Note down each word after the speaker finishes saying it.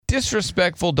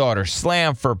disrespectful daughter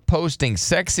slammed for posting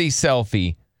sexy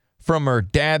selfie from her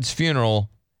dad's funeral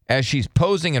as she's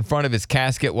posing in front of his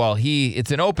casket while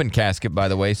it's an open casket, by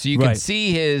the way, so you can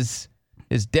see his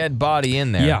dead body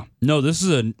in there. Yeah. No, this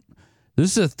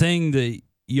is a thing that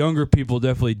younger people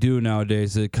definitely do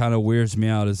nowadays. It kind of weirds me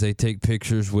out as they take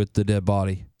pictures with the dead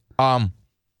body.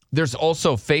 There's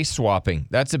also face swapping.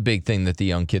 That's a big thing that the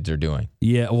young kids are doing.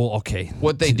 Yeah, well, okay.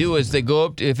 What they do is they go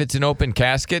up to, if it's an open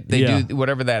casket, they do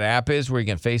whatever that app is where you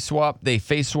can face swap. They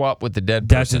face swap with the dead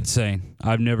person. That's insane.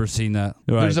 I've never seen that.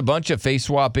 Right. There's a bunch of face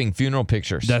swapping funeral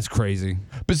pictures. That's crazy.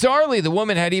 Bizarrely, the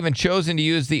woman had even chosen to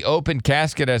use the open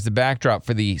casket as the backdrop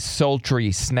for the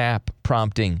sultry snap,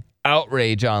 prompting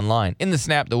outrage online. In the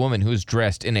snap, the woman, who's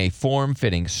dressed in a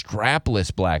form-fitting,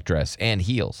 strapless black dress and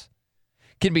heels,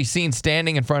 can be seen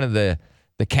standing in front of the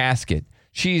casket.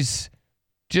 She's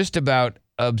just about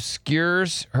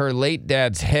obscures her late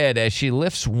dad's head as she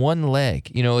lifts one leg.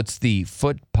 You know, it's the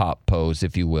foot pop pose,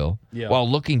 if you will, while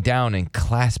looking down and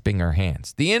clasping her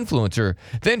hands. The influencer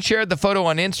then shared the photo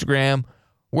on Instagram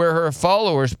where her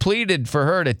followers pleaded for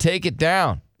her to take it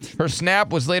down. Her snap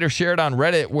was later shared on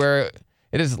Reddit where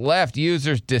it has left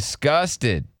users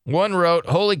disgusted. One wrote,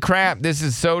 "Holy crap, this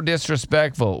is so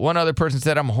disrespectful." One other person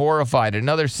said, "I'm horrified."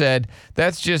 Another said,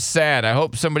 "That's just sad. I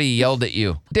hope somebody yelled at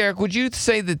you." Derek, would you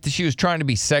say that she was trying to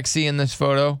be sexy in this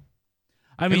photo?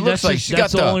 I mean, that's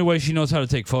the only way she knows how to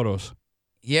take photos.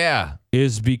 Yeah.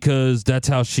 Is because that's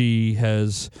how she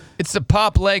has... It's the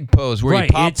pop leg pose where you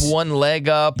pop one leg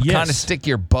up, kind of stick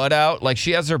your butt out. Like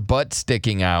she has her butt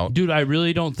sticking out. Dude, I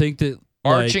really don't think that...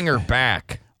 Arching her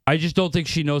back. I just don't think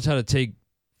she knows how to take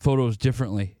photos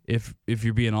differently, if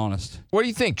you're being honest. What do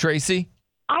you think, Tracy?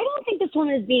 I don't think this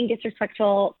woman is being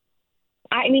disrespectful.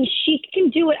 I mean, she can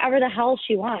do whatever the hell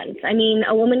she wants. I mean,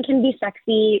 a woman can be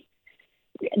sexy.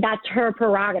 That's her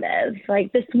prerogative.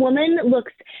 Like, this woman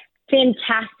looks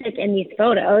fantastic in these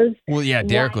photos. Well, yeah,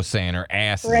 Derek was saying her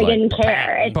ass is like... I didn't like,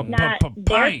 care. It's not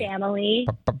their family.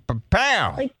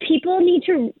 Like, people need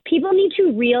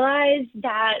to realize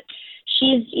that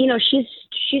she's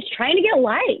trying to get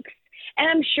likes. And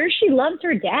I'm sure she loves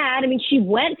her dad. I mean, she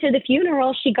went to the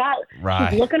funeral. She's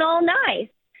looking all nice.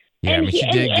 Yeah, and she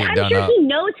did get done up. I'm sure he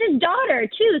knows his daughter,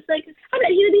 too. It's like, I bet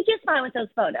he would be just fine with those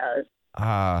photos.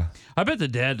 I bet the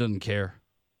dad doesn't care.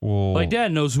 Whoa. Like,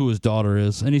 dad knows who his daughter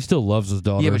is, and he still loves his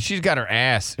daughter. Yeah, but she's got her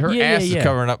ass. Her ass is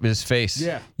covering up his face.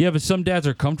 Yeah, but some dads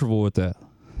are comfortable with that.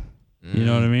 You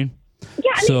know what I mean?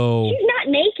 Yeah, I mean, she's not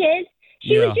naked.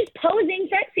 She was just posing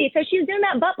sexy. So she was doing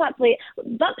that butt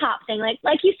pop thing.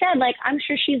 Like you said, like, I'm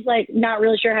sure she's like not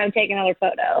really sure how to take another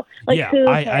photo. Like,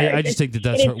 I just think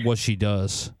that's what she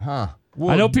does. Huh.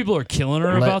 Well, I know people are killing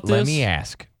her about this. Let me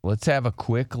ask. Let's have a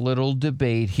quick little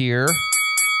debate here.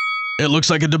 It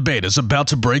looks like a debate is about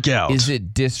to break out. Is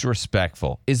it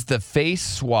disrespectful? Is the face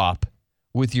swap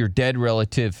with your dead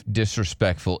relative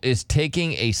disrespectful? Is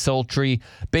taking a sultry,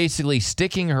 basically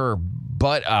sticking her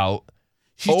butt out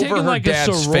She's over taking her like a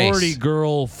dad's sorority face.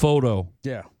 girl photo.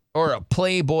 Yeah. Or a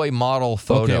Playboy model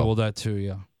photo. Okay, well, that too,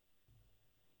 yeah.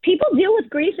 People deal with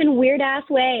grief in weird ass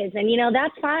ways, and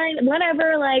that's fine.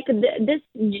 Whatever. Like this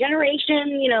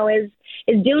generation,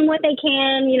 is doing what they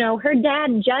can. Her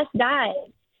dad just died.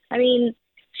 I mean,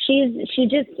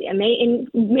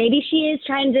 maybe she is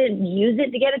trying to use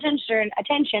it to get attention.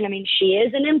 I mean, she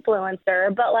is an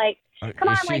influencer, but like, come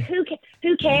on, like who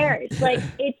cares? Like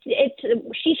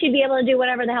she should be able to do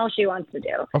whatever the hell she wants to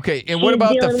do. Okay, and what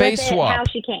about the face swap? How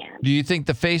she can. Do you think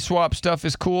the face swap stuff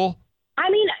is cool? I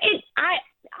mean,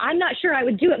 I'm not sure I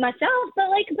would do it myself, but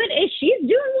if she's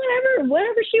doing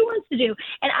whatever she wants to do,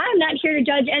 and I'm not here to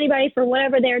judge anybody for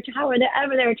however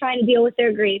they're trying to deal with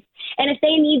their grief. And if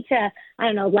they need to, I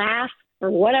don't know, laugh or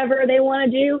whatever they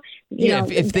want to do,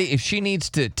 if she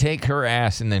needs to take her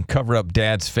ass and then cover up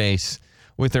dad's face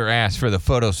with her ass for the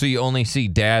photo, so you only see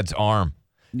dad's arm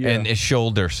and his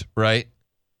shoulders, right?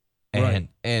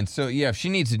 And so if she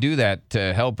needs to do that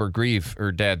to help her grieve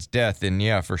her dad's death, then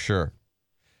yeah, for sure.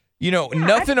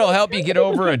 Nothing will help you get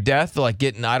over a death like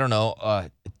getting,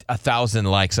 1,000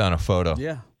 likes on a photo.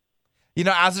 Yeah.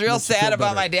 I was real sad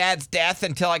about my dad's death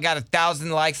until I got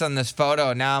 1,000 likes on this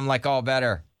photo. Now I'm like all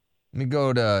better. Let me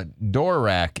go to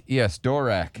Dorak. Yes,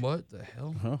 Dorak. What the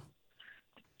hell? Huh?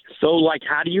 So, like,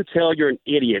 how do you tell you're an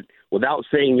idiot without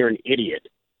saying you're an idiot?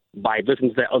 By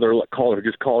listening to that other caller who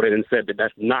just called in and said that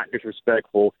that's not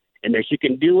disrespectful and that she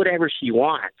can do whatever she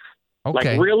wants.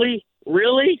 Okay. Like, really?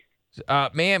 Really?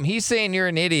 Ma'am, he's saying you're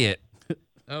an idiot.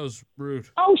 That was rude.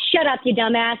 Oh, shut up, you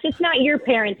dumbass. It's not your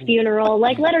parents' funeral.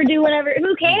 Like, let her do whatever.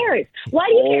 Who cares? Why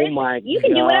do you care? My you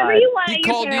can do whatever you want. He at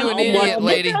your called you parents' an idiot, funeral.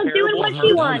 lady. This girl's doing what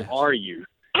she wants. Are you?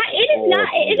 not.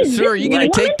 It is. Sir, are you going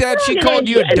to take that? She called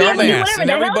you a dumbass, and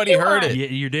everybody heard it.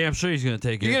 You're damn sure he's going to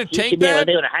take it. You're going to She take should be able that?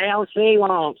 to do it how she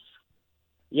wants.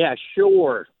 Yeah,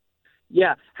 sure.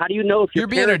 Yeah, how do you know if You're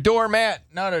being a doormat,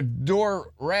 not a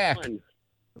door rack.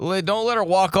 Don't let her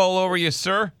walk all over you,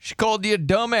 sir. She called you a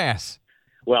dumbass.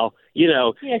 Well,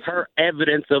 her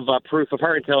evidence of proof of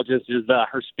her intelligence is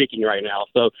her speaking right now.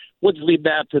 So we'll just leave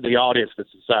that to the audience to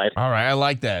decide. All right, I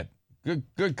like that.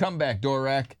 Good comeback, door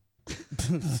rack.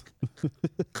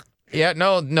 Yeah,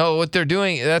 no, what they're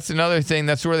doing, that's another thing.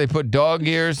 That's where they put dog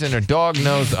ears and a dog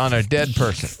nose on a dead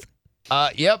person.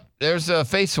 Yep, there's a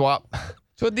face swap.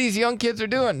 That's what these young kids are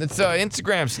doing. It's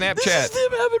Instagram, Snapchat. This is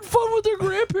them having fun with their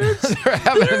grandparents.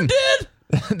 They're dead.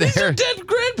 These are dead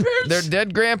grandparents. They're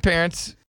dead grandparents